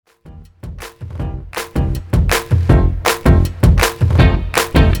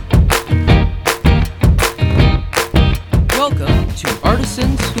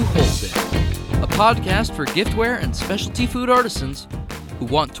podcast for giftware and specialty food artisans who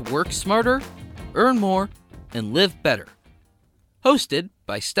want to work smarter, earn more, and live better. Hosted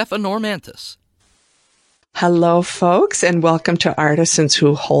by Stefan Normantis. Hello, folks, and welcome to Artisans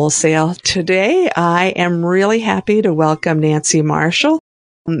Who Wholesale. Today, I am really happy to welcome Nancy Marshall.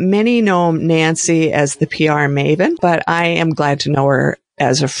 Many know Nancy as the PR maven, but I am glad to know her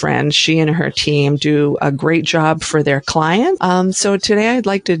as a friend. She and her team do a great job for their clients. So today I'd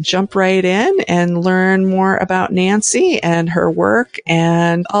like to jump right in and learn more about Nancy and her work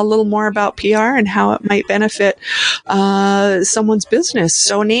and a little more about PR and how it might benefit someone's business.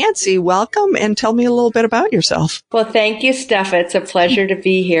 So Nancy, welcome, and tell me a little bit about yourself. Well, thank you, Steph. It's a pleasure to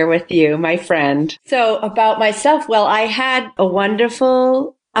be here with you, my friend. So about myself, well, I had a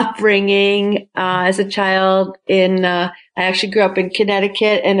wonderful upbringing as a child I actually grew up in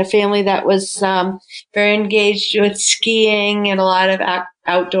Connecticut in a family that was very engaged with skiing and a lot of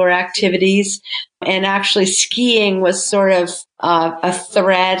outdoor activities. And actually skiing was sort of a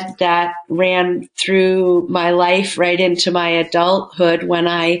thread that ran through my life right into my adulthood when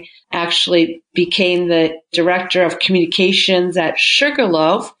I actually became the director of communications at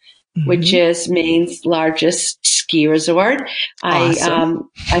Sugarloaf, which is Maine's largest ski resort.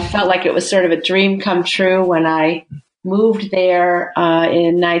 Awesome. I felt like it was sort of a dream come true when I moved there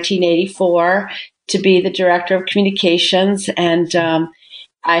in 1984 to be the director of communications. And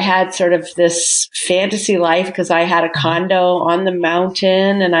I had sort of this fantasy life because I had a condo on the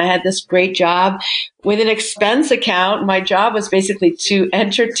mountain and I had this great job with an expense account. My job was basically to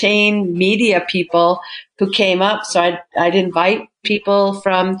entertain media people who came up. So I'd invite people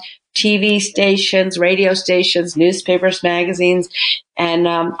from TV stations, radio stations, newspapers, magazines, and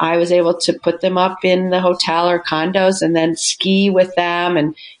I was able to put them up in the hotel or condos and then ski with them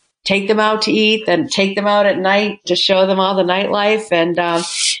and take them out to eat, then take them out at night to show them all the nightlife.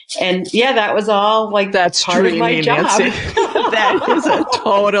 And yeah, that was all like that's part of my job. That is a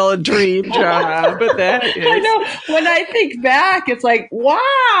total dream job. But that is. I know. When I think back, it's like,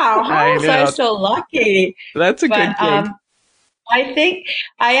 wow, how was I so lucky? That's a good gig. I think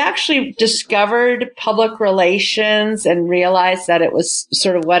I actually discovered public relations and realized that it was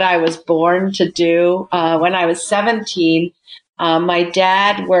sort of what I was born to do. When I was 17, my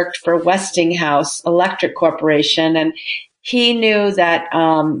dad worked for Westinghouse Electric Corporation, and he knew that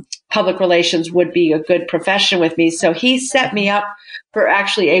public relations would be a good profession with me. So he set me up for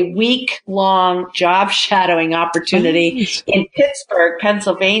actually a week-long job shadowing opportunity in Pittsburgh,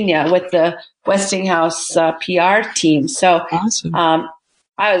 Pennsylvania, with the Westinghouse PR team. So awesome.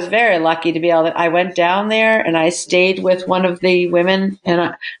 I was very lucky to be able to, I went down there and I stayed with one of the women,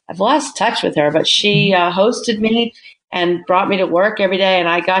 and I've lost touch with her, but she hosted me and brought me to work every day. And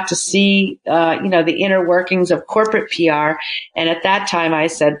I got to see, the inner workings of corporate PR. And at that time I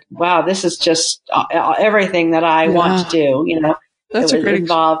said, wow, this is just everything that I want to do. That's it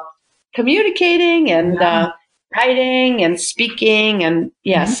involved communicating and writing and speaking. And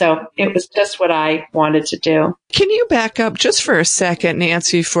so it was just what I wanted to do. Can you back up just for a second,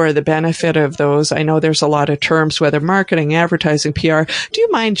 Nancy, for the benefit of those? I know there's a lot of terms, whether marketing, advertising, PR. Do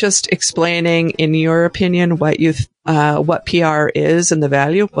you mind just explaining, in your opinion, what PR is and the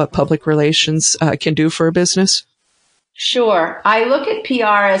value, what public relations can do for a business? Sure. I look at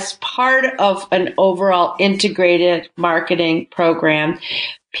PR as part of an overall integrated marketing program.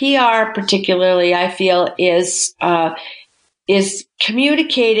 PR particularly, I feel, is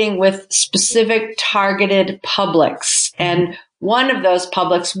communicating with specific targeted publics. And one of those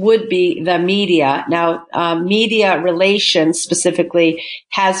publics would be the media. Now, media relations specifically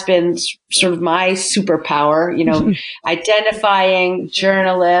has been sort of my superpower, identifying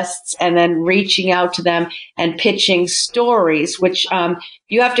journalists and then reaching out to them and pitching stories, which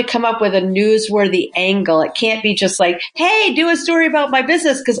you have to come up with a newsworthy angle. It can't be just like, hey, do a story about my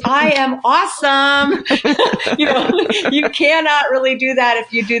business because I am awesome. You cannot really do that.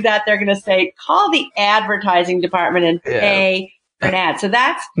 If you do that, they're going to say, call the advertising department and pay for an ad. So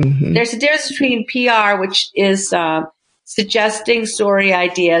there's a difference between PR, which is suggesting story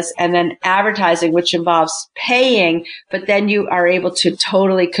ideas, and then advertising, which involves paying, but then you are able to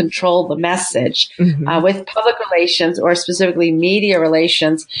totally control the message. With public relations, or specifically media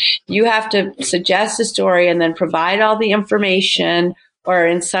relations, you have to suggest a story and then provide all the information, or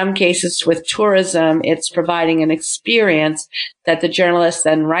in some cases with tourism, it's providing an experience that the journalist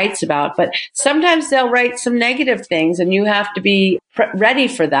then writes about. But sometimes they'll write some negative things and you have to be ready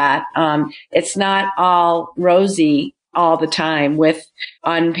for that. It's not all rosy all the time with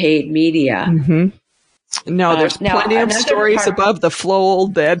unpaid media. No, there's plenty of stories above the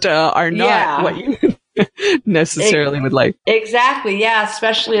fold that are not what you necessarily would like. Exactly. Yeah.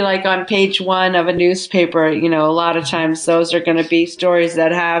 Especially like on page one of a newspaper, a lot of times those are going to be stories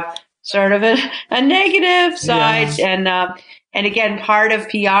that have sort of a negative side. Yeah. And again, part of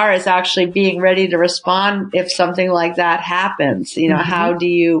PR is actually being ready to respond if something like that happens.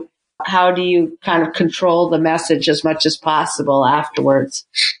 How do you kind of control the message as much as possible afterwards?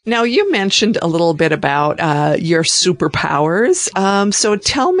 Now, you mentioned a little bit about your superpowers. So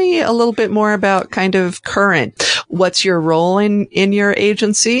tell me a little bit more about kind of current. What's your role in your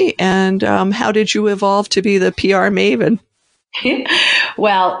agency, and how did you evolve to be the PR maven?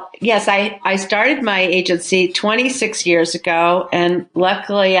 Well, yes, I started my agency 26 years ago, and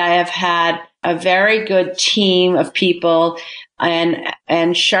luckily I have had a very good team of people. And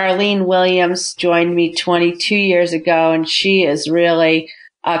Charlene Williams joined me 22 years ago, and she is really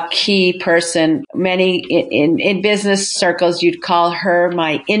a key person. Many in business circles, you'd call her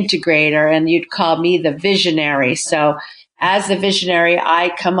my integrator, and you'd call me the visionary. So as the visionary,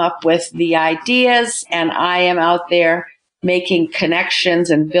 I come up with the ideas, and I am out there making connections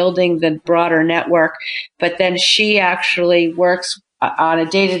and building the broader network. But then she actually works on a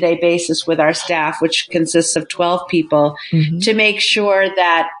day-to-day basis with our staff, which consists of 12 people, to make sure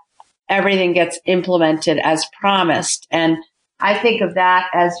that everything gets implemented as promised. And I think of that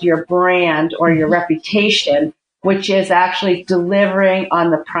as your brand or your reputation, which is actually delivering on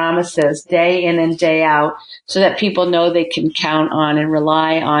the promises day in and day out so that people know they can count on and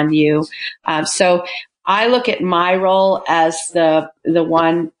rely on you. So I look at my role as the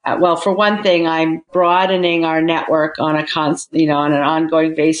one, well, for one thing, I'm broadening our network on on an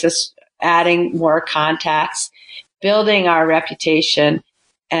ongoing basis, adding more contacts, building our reputation.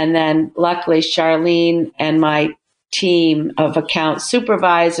 And then luckily Charlene and my team of account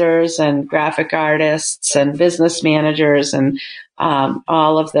supervisors and graphic artists and business managers and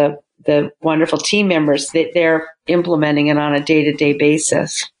all of the wonderful team members, they're implementing it on a day-to-day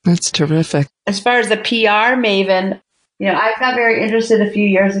basis. That's terrific. As far as the PR maven, I got very interested a few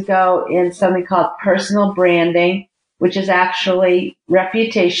years ago in something called personal branding, which is actually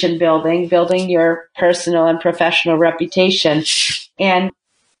reputation building your personal and professional reputation. And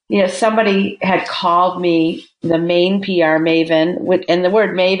somebody had called me the main PR maven, and the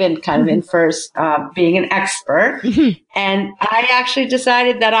word maven kind of infers being an expert. And I actually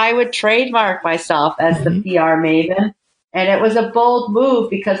decided that I would trademark myself as the PR maven. And it was a bold move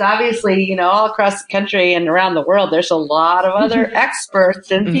because obviously, all across the country and around the world, there's a lot of other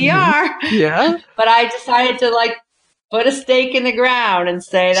experts in PR. Yeah. But I decided to put a stake in the ground and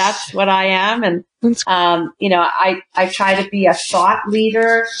say, that's what I am. And, I try to be a thought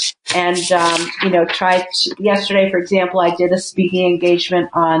leader and, yesterday, for example, I did a speaking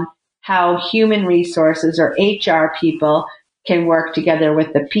engagement on how human resources or HR people can work together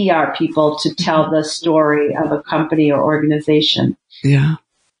with the PR people to tell the story of a company or organization. Yeah.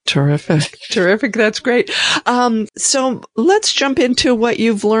 Terrific. That's great. So let's jump into what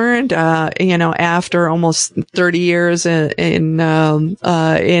you've learned, after almost 30 years in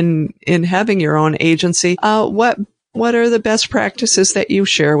having your own agency. What are the best practices that you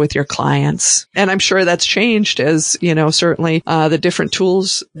share with your clients? And I'm sure that's changed as, certainly, the different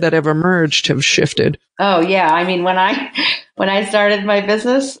tools that have emerged have shifted. Oh, yeah. I mean, when I started my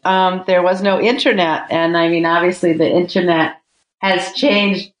business, there was no internet. And I mean, obviously the internet has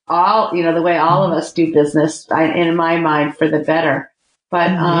changed the way all of us do business, in my mind, for the better. But,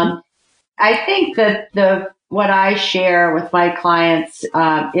 I think that what I share with my clients,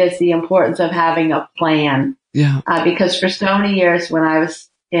 is the importance of having a plan. Yeah. Because for so many years when I was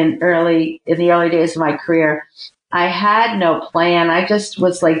in the early days of my career, I had no plan. I just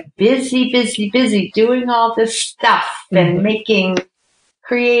was busy doing all this stuff and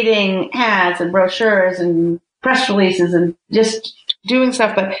creating ads and brochures and press releases and just doing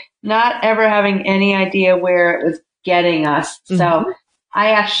stuff, but not ever having any idea where it was getting us. So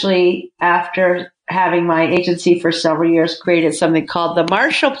I actually, after having my agency for several years, created something called the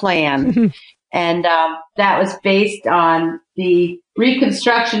Marshall Plan. And that was based on the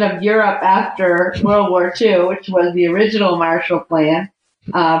reconstruction of Europe after World War II, which was the original Marshall Plan.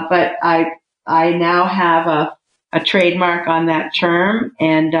 But I now have a trademark on that term,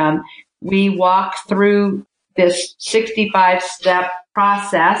 and we walk through this 65-step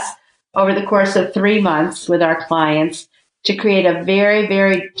process over the course of 3 months with our clients to create a very,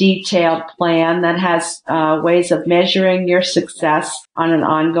 very detailed plan that has ways of measuring your success on an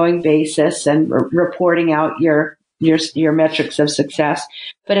ongoing basis and reporting out your metrics of success.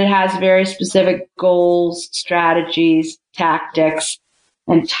 But it has very specific goals, strategies, tactics,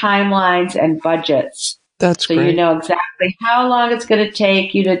 and timelines and budgets That's so great. you know exactly how long it's going to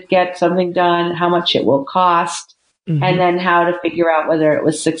take you to get something done, how much it will cost, and then how to figure out whether it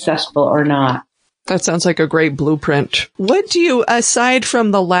was successful or not. That sounds like a great blueprint. What do you, aside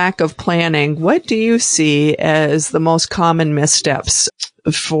from the lack of planning, what do you see as the most common missteps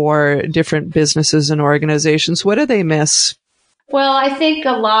for different businesses and organizations? What do they miss? Well, I think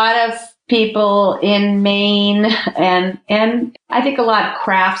a lot of people in Maine and I think a lot of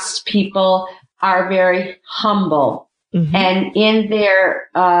craftspeople are very humble. And in their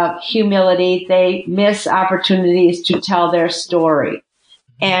humility, they miss opportunities to tell their story.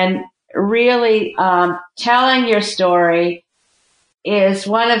 And really, telling your story is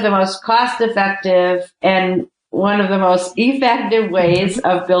one of the most cost-effective and one of the most effective ways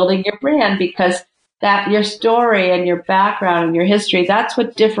of building your brand, because that your story and your background and your history, that's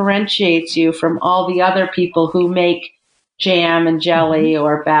what differentiates you from all the other people who make jam and jelly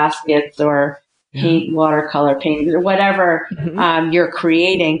or baskets or paint watercolor paintings or whatever you're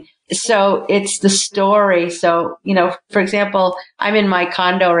creating. So it's the story. So, you know, for example, I'm in my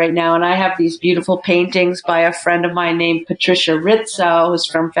condo right now and I have these beautiful paintings by a friend of mine named Patricia Rizzo, who's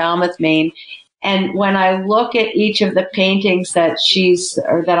from Falmouth, Maine. And when I look at each of the paintings that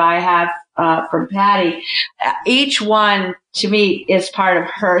I have from Patty, each one to me is part of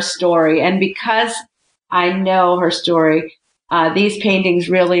her story. And because I know her story, these paintings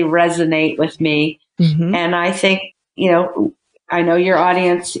really resonate with me. And I think, you know, I know your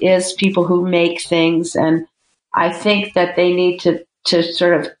audience is people who make things, and I think that they need to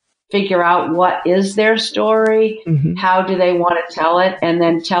sort of figure out what is their story, how do they want to tell it, and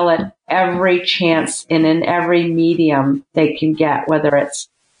then tell it every chance and in every medium they can get, whether it's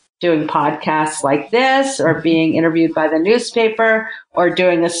doing podcasts like this or being interviewed by the newspaper or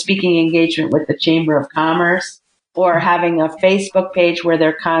doing a speaking engagement with the Chamber of Commerce or having a Facebook page where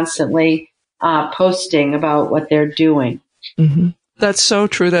they're constantly posting about what they're doing. That's so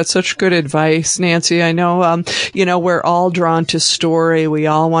true. That's such good advice, Nancy. I know, you know, we're all drawn to story. We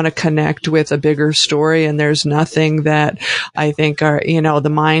all want to connect with a bigger story. And there's nothing that I think the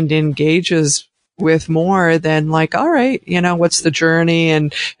mind engages with more than like, all right, you know, what's the journey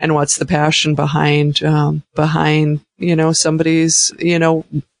and what's the passion behind, you know, somebody's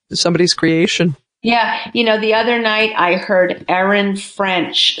creation. Yeah. You know, the other night I heard Erin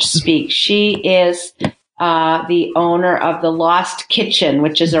French speak. She is the owner of the Lost Kitchen,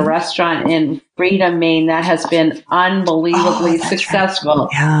 which is a restaurant in Freedom, Maine that has been unbelievably successful.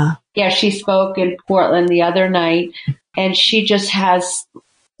 Right. Yeah, she spoke in Portland the other night, and she just has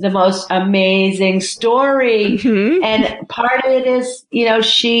the most amazing story. And part of it is, you know,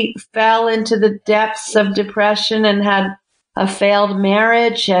 she fell into the depths of depression and had a failed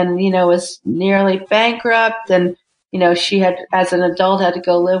marriage and, you know, was nearly bankrupt. And, you know, she had, as an adult, had to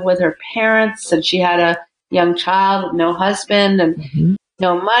go live with her parents, and she had a young child with no husband and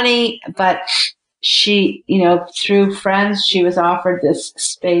no money. But she, you know, through friends, she was offered this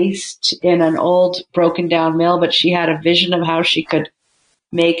space in an old broken down mill, but she had a vision of how she could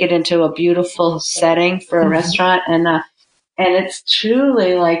make it into a beautiful setting for a restaurant. And it's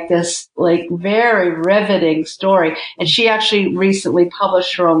truly like this, like very riveting story. And she actually recently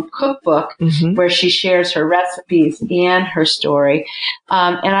published her own cookbook where she shares her recipes and her story.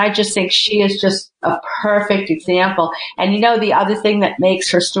 And I just think she is just a perfect example. And you know, the other thing that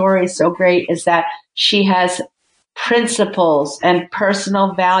makes her story so great is that she has principles and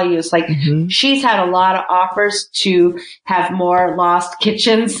personal values. Like she's had a lot of offers to have more lost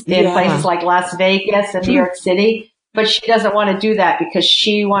kitchens in places like Las Vegas and New York City. But she doesn't want to do that because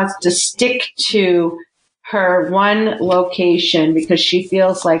she wants to stick to her one location because she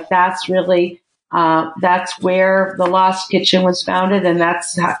feels like that's really, that's where the Lost Kitchen was founded. And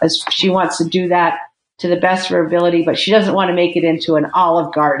she wants to do that to the best of her ability, but she doesn't want to make it into an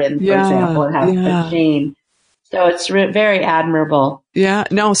Olive Garden, for example, and have a chain. So it's very admirable. Yeah.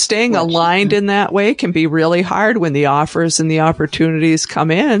 No, staying aligned in that way can be really hard when the offers and the opportunities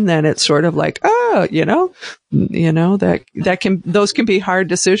come in. Then it's sort of like, oh, those can be hard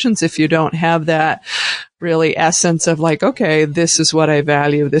decisions if you don't have that really essence of like, okay, this is what I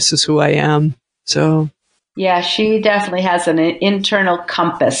value. This is who I am. So. Yeah, she definitely has an internal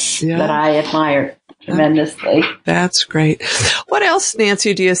compass that I admire tremendously. That's great. What else,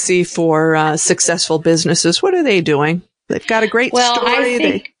 Nancy, do you see for successful businesses? What are they doing? They've got a great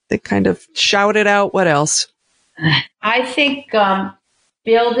story. They kind of shout it out. What else? I think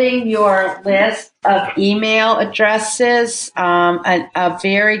building your list of email addresses, a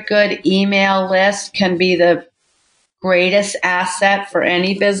very good email list can be the greatest asset for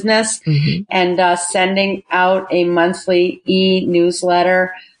any business. And sending out a monthly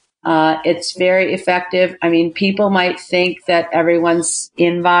e-newsletter It's very effective. I mean, people might think that everyone's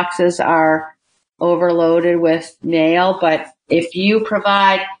inboxes are overloaded with mail, but if you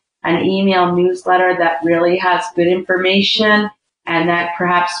provide an email newsletter that really has good information and that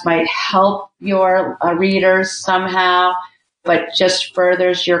perhaps might help your readers somehow, but just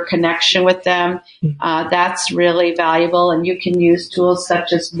furthers your connection with them, that's really valuable. And you can use tools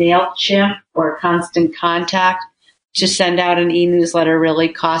such as MailChimp or Constant Contact to send out an e-newsletter really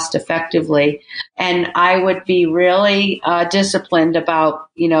cost effectively. And I would be really disciplined about,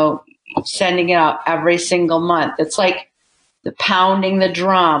 sending it out every single month. It's like the pounding the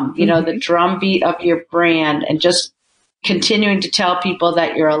drum, the drum beat of your brand, and just continuing to tell people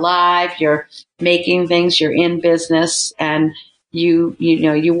that you're alive, you're making things, you're in business, and you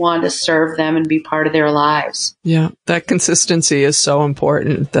want to serve them and be part of their lives. Yeah, that consistency is so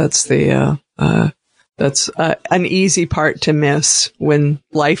important. That's that's an easy part to miss when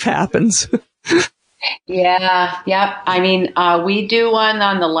life happens. Yeah. Yep. I mean, we do one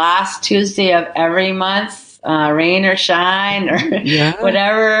on the last Tuesday of every month, rain or shine or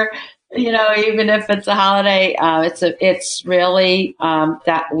whatever, even if it's a holiday, it's really,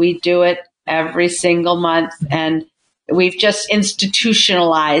 that we do it every single month, and we've just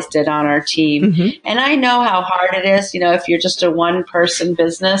institutionalized it on our team. Mm-hmm. And I know how hard it is, if you're just a one person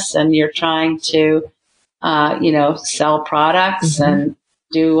business and you're trying to, sell products mm-hmm. and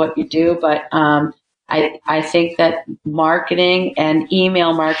do what you do. But, I think that marketing and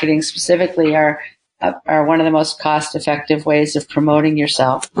email marketing specifically are one of the most cost-effective ways of promoting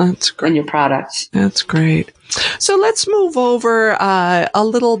yourself and your products. That's great. So let's move over a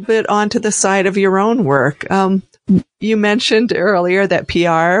little bit onto the side of your own work. You mentioned earlier that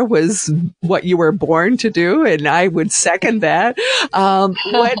PR was what you were born to do, and I would second that.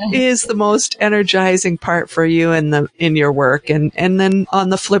 What is the most energizing part for you in your work? And then on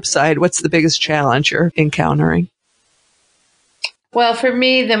the flip side, what's the biggest challenge you're encountering? Well, for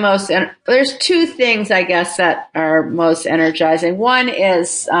me, there's two things, I guess, that are most energizing. One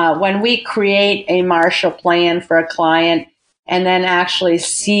is when we create a Marshall Plan for a client and then actually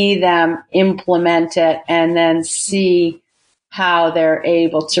see them implement it and then see how they're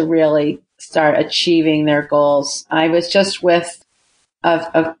able to really start achieving their goals. I was just with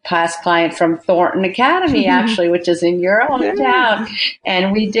a past client from Thornton Academy, actually, which is in your hometown.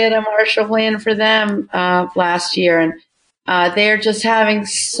 And we did a Marshall Plan for them last year. And they're just having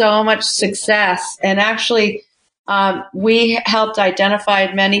so much success. And actually, we helped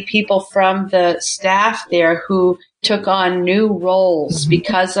identify many people from the staff there who took on new roles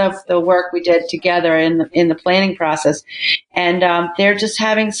because of the work we did together in the planning process. And they're just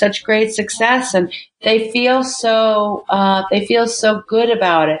having such great success, and they feel so good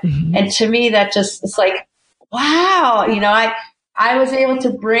about it. Mm-hmm. And to me, that just, it's like, wow, I was able to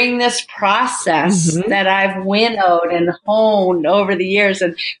bring this process that I've winnowed and honed over the years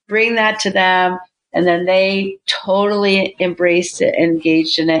and bring that to them. And then they totally embraced it,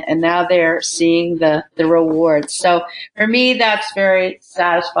 engaged in it, and now they're seeing the rewards. So for me, that's very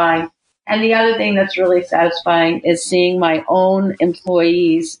satisfying. And the other thing that's really satisfying is seeing my own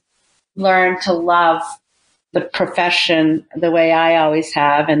employees learn to love the profession the way I always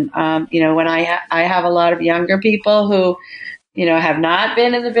have. And, when I have a lot of younger people who, have not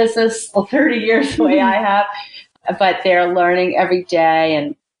been in the business for 30 years the way I have, but they're learning every day.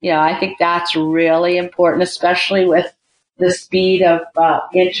 And, I think that's really important, especially with the speed of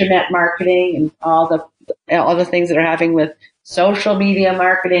internet marketing and all the things that are happening with social media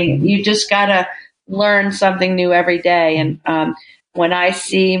marketing. You just got to learn something new every day. And when I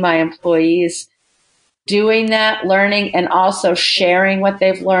see my employees doing that, learning, and also sharing what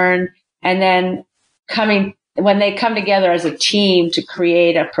they've learned, and then when they come together as a team to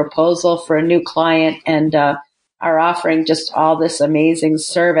create a proposal for a new client and are offering just all this amazing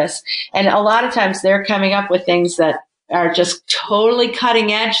service. And a lot of times they're coming up with things that are just totally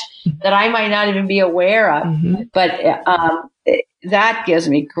cutting edge that I might not even be aware of. Mm-hmm. But that gives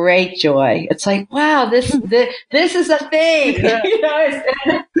me great joy. It's like, wow, this is a thing.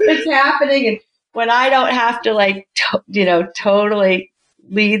 It's happening. And when I don't have to totally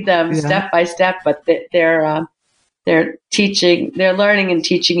lead them step by step, but they're learning and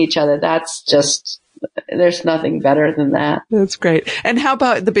teaching each other. That's just, there's nothing better than that. That's great. And how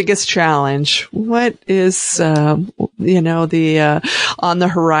about the biggest challenge? What is, on the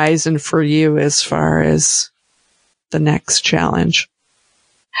horizon for you as far as the next challenge?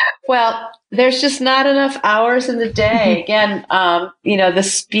 Well, there's just not enough hours in the day. Again, the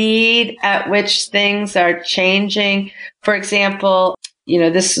speed at which things are changing. For example,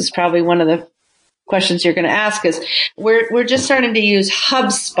 this is probably one of the questions you're going to ask is we're just starting to use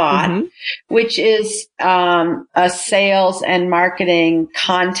HubSpot, which is a sales and marketing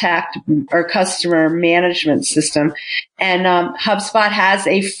contact or customer management system. And HubSpot has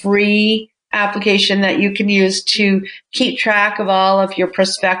a free application that you can use to keep track of all of your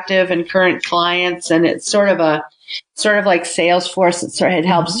prospective and current clients. And it's sort of like Salesforce. It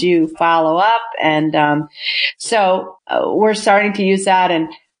helps you follow up. And so we're starting to use that. And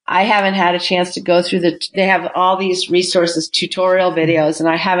I haven't had a chance to go through they have all these resources, tutorial videos, and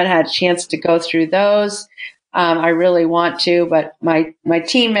I haven't had a chance to go through those. I really want to, but my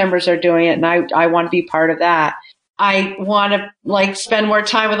team members are doing it, and I want to be part of that. I want to spend more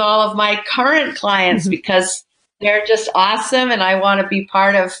time with all of my current clients because they're just awesome, and I want to be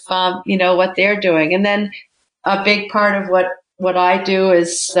part of what they're doing. And then a big part of what I do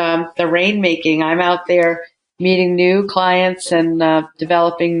is the rainmaking. I'm out there meeting new clients and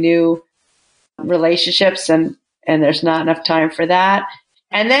developing new relationships, and there's not enough time for that.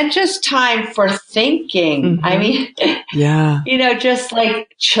 And then just time for thinking. I mean, just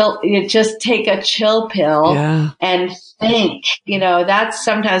like chill, just take a chill pill and think. That's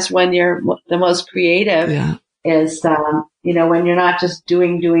sometimes when you're the most creative is, when you're not just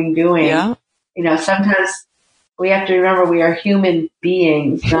doing. Sometimes we have to remember we are human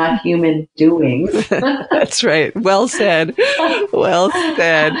beings, not human doings. That's right. Well said. Well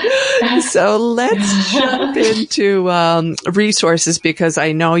said. So let's jump into resources, because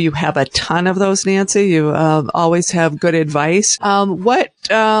I know you have a ton of those, Nancy. You always have good advice.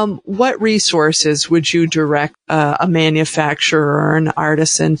 What resources would you direct a manufacturer or an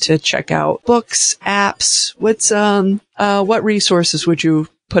artisan to check out? Books, apps? What resources would you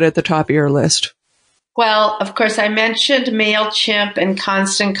put at the top of your list? Well, of course, I mentioned MailChimp and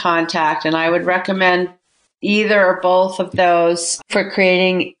Constant Contact, and I would recommend either or both of those for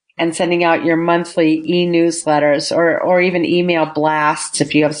creating and sending out your monthly e-newsletters or even email blasts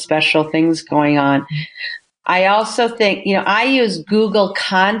if you have special things going on. I also think, I use Google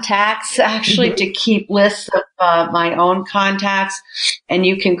Contacts actually to keep lists of my own contacts, and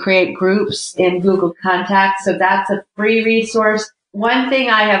you can create groups in Google Contacts. So that's a free resource. One thing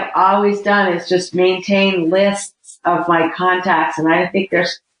I have always done is just maintain lists of my contacts. And I think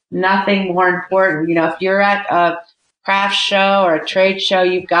there's nothing more important. If you're at a craft show or a trade show,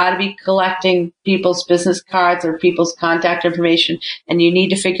 you've got to be collecting people's business cards or people's contact information. And you need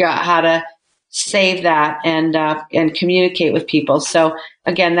to figure out how to save that and communicate with people. So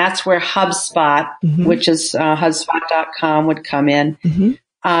again, that's where HubSpot, which is HubSpot.com, would come in.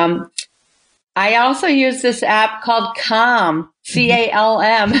 I also use this app called Calm,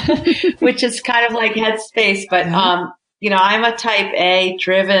 CALM, which is kind of like Headspace, but, I'm a type A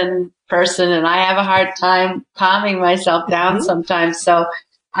driven person, and I have a hard time calming myself down sometimes. So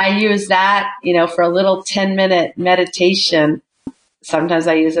I use that, for a little 10-minute meditation. Sometimes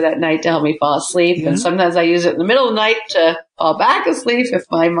I use it at night to help me fall asleep. And sometimes I use it in the middle of the night to fall back asleep if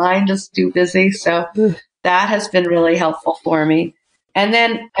my mind is too busy. So that has been really helpful for me. And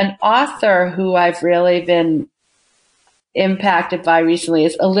then an author who I've really been impacted by recently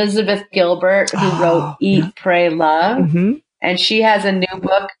is Elizabeth Gilbert, who wrote Eat, Pray, Love. And she has a new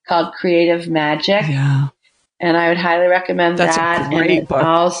book called Creative Magic. And I would highly recommend that. That's a great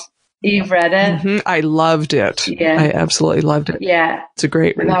book. You've read it? I loved it. I absolutely loved it. It's a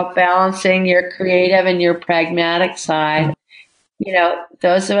great read. About balancing your creative and your pragmatic side.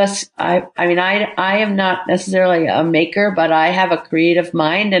 Those of us, I am not necessarily a maker, but I have a creative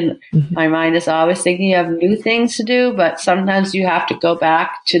mind, and my mind is always thinking of new things to do. But sometimes you have to go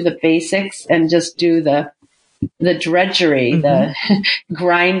back to the basics and just do the drudgery, the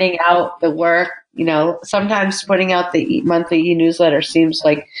grinding out the work. Sometimes putting out the monthly e-newsletter seems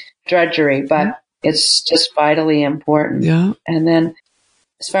like drudgery, but it's just vitally important. And then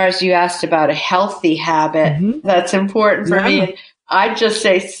as far as you asked about a healthy habit, that's important for me. I'd just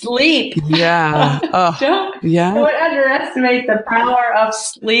say sleep. Don't underestimate the power of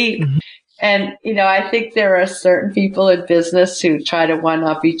sleep. And, I think there are certain people in business who try to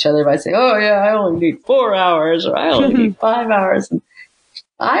one-up each other by saying, I only need 4 hours, or I only need 5 hours. And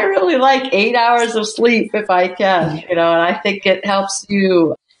I really like 8 hours of sleep if I can, and I think it helps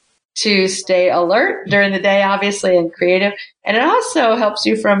you to stay alert during the day, obviously, and creative. And it also helps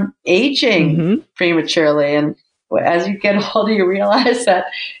you from aging prematurely. And as you get older, you realize that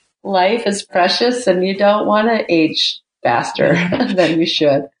life is precious and you don't want to age faster than we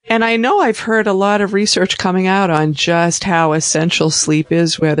should. And I know I've heard a lot of research coming out on just how essential sleep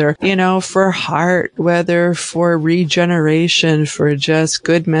is, whether, for heart, whether for regeneration, for just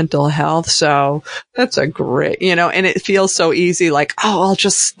good mental health. So that's a great, and it feels so easy, like, oh, I'll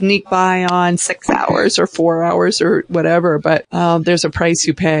just sneak by on 6 hours or 4 hours or whatever. But there's a price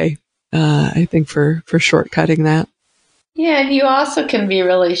you pay, I think, for shortcutting that. Yeah, and you also can be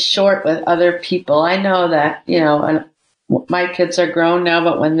really short with other people. I know that, and my kids are grown now,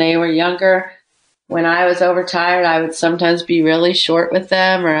 but when they were younger, when I was overtired, I would sometimes be really short with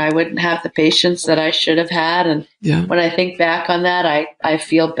them, or I wouldn't have the patience that I should have had. And when I think back on that, I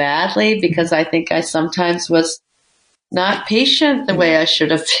feel badly because I think I sometimes was not patient the way I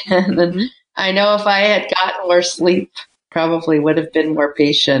should have been. And I know if I had gotten more sleep, probably would have been more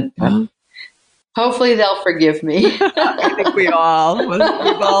patient. Hopefully they'll forgive me. I think we've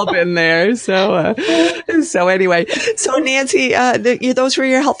all been there. So anyway, so Nancy, those were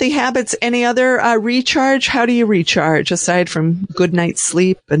your healthy habits. Any other recharge? How do you recharge aside from good night's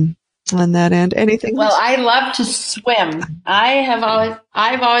sleep and on that end? Anything? Well, I love to swim.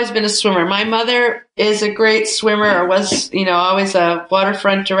 I've always been a swimmer. My mother is a great swimmer, or was, always a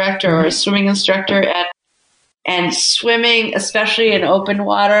waterfront director or a swimming instructor, and swimming, especially in open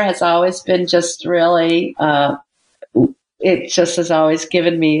water, has always been just really, it just has always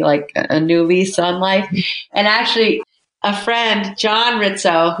given me like a new lease on life. And actually, a friend, John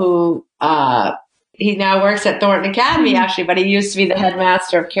Rizzo, who he now works at Thornton Academy, actually, but he used to be the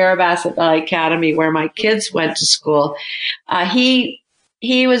headmaster of Carrabassett Valley Academy, where my kids went to school. He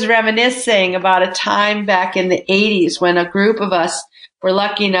was reminiscing about a time back in the 80s when a group of us were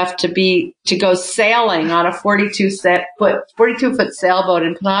lucky enough to go sailing on a 42-foot sailboat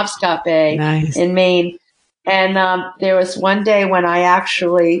in Penobscot Bay in Maine. And there was one day when I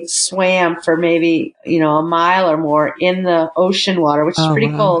actually swam for maybe, a mile or more in the ocean water, which is pretty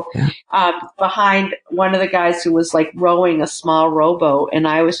cold, behind one of the guys who was like rowing a small rowboat. And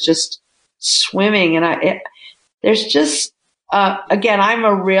I was just swimming. And there's just, again, I'm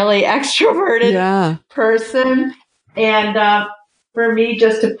a really extroverted person. And for me,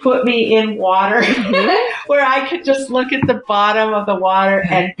 just to put me in water where I could just look at the bottom of the water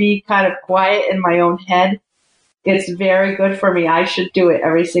and be kind of quiet in my own head, it's very good for me. I should do it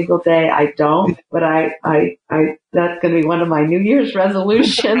every single day. I don't, but I that's going to be one of my New Year's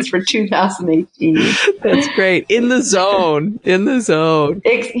resolutions for 2018. That's great. In the zone.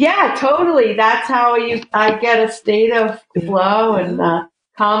 Yeah, totally. That's how I get a state of flow and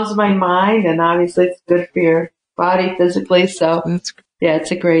calms my mind. And obviously it's good for your body physically. So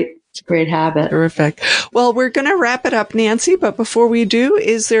it's a great habit. Terrific. Well, we're going to wrap it up, Nancy, but before we do,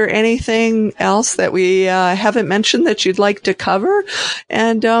 is there anything else that we haven't mentioned that you'd like to cover,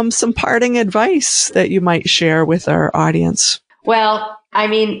 and some parting advice that you might share with our audience? Well, I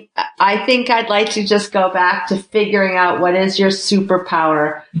mean, I think I'd like to just go back to figuring out what is your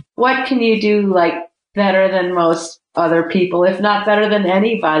superpower. What can you do like better than most other people, if not better than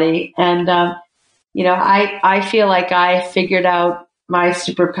anybody? And I feel like I figured out my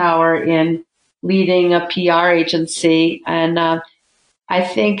superpower in leading a PR agency. And I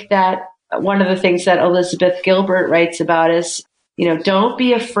think that one of the things that Elizabeth Gilbert writes about is, don't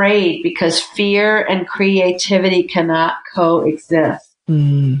be afraid, because fear and creativity cannot coexist.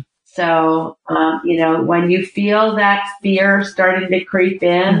 So, when you feel that fear starting to creep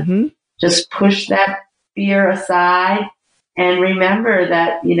in, just push that fear aside. And remember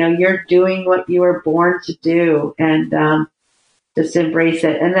that, you're doing what you were born to do, and just embrace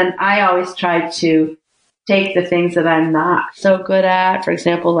it. And then I always try to take the things that I'm not so good at, for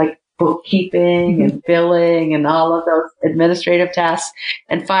example, like bookkeeping and billing and all of those administrative tasks,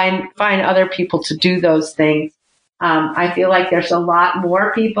 and find other people to do those things. I feel like there's a lot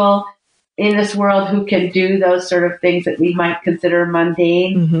more people in this world who can do those sort of things that we might consider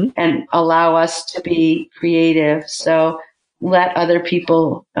mundane and allow us to be creative. So let other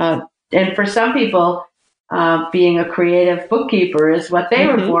people, and for some people, being a creative bookkeeper is what they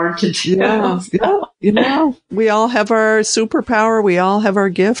were born to do. We all have our superpower. We all have our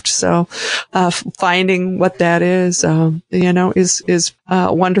gift. So, finding what that is, is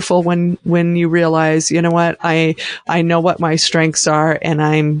wonderful when you realize, what, I know what my strengths are, and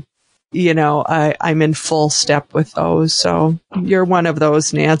I'm in full step with those. So you're one of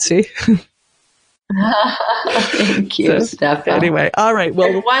those, Nancy. Thank you, Steph. Anyway, all right. Well,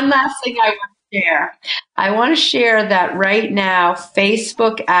 and one last thing I want to share. I want to share that right now,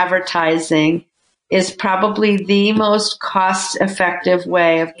 Facebook advertising is probably the most cost-effective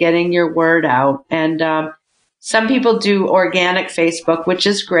way of getting your word out. And Some people do organic Facebook, which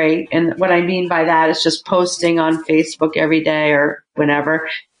is great. And what I mean by that is just posting on Facebook every day or whenever.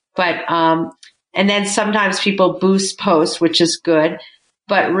 But, and then sometimes people boost posts, which is good.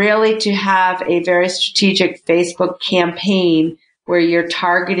 But really to have a very strategic Facebook campaign where you're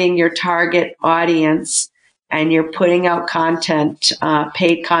targeting your target audience and you're putting out content,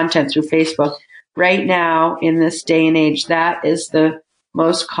 paid content through Facebook. Right now, in this day and age, that is the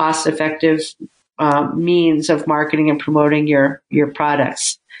most cost-effective means of marketing and promoting your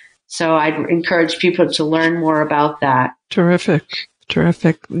products. So I'd encourage people to learn more about that. Terrific.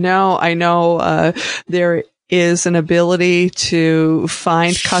 Now, I know there is an ability to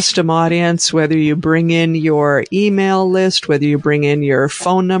find custom audience, whether you bring in your email list, whether you bring in your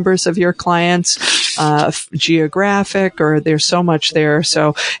phone numbers of your clients, geographic, or there's so much there.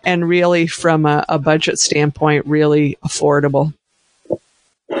 So, and really from a budget standpoint, really affordable.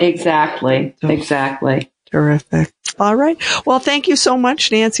 Exactly. Terrific. All right. Well, thank you so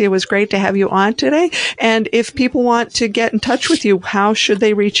much, Nancy. It was great to have you on today. And if people want to get in touch with you, how should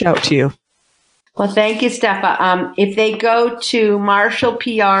they reach out to you? Well, thank you, Stefa. If they go to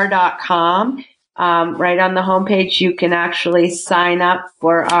marshallpr.com, right on the homepage, you can actually sign up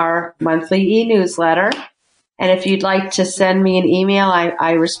for our monthly e-newsletter. And if you'd like to send me an email,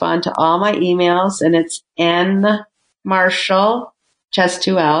 I respond to all my emails, and it's nmarshall, just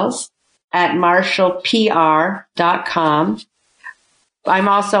 2 L's, at marshallpr.com. I'm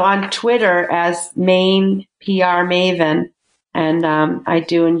also on Twitter as Maine PR Maven, and I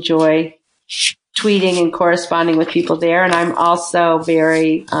do enjoy tweeting and corresponding with people there. And I'm also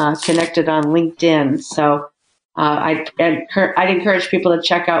very connected on LinkedIn. So I'd encourage people to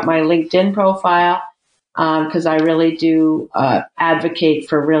check out my LinkedIn profile because I really do advocate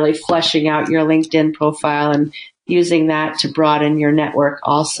for really fleshing out your LinkedIn profile and using that to broaden your network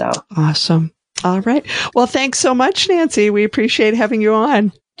also. Awesome. All right. Well, thanks so much, Nancy. We appreciate having you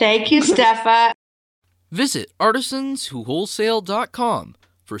on. Thank you, Stefa. Visit artisanswhowholesale.com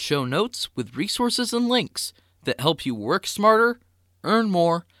for show notes with resources and links that help you work smarter, earn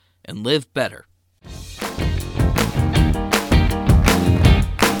more, and live better.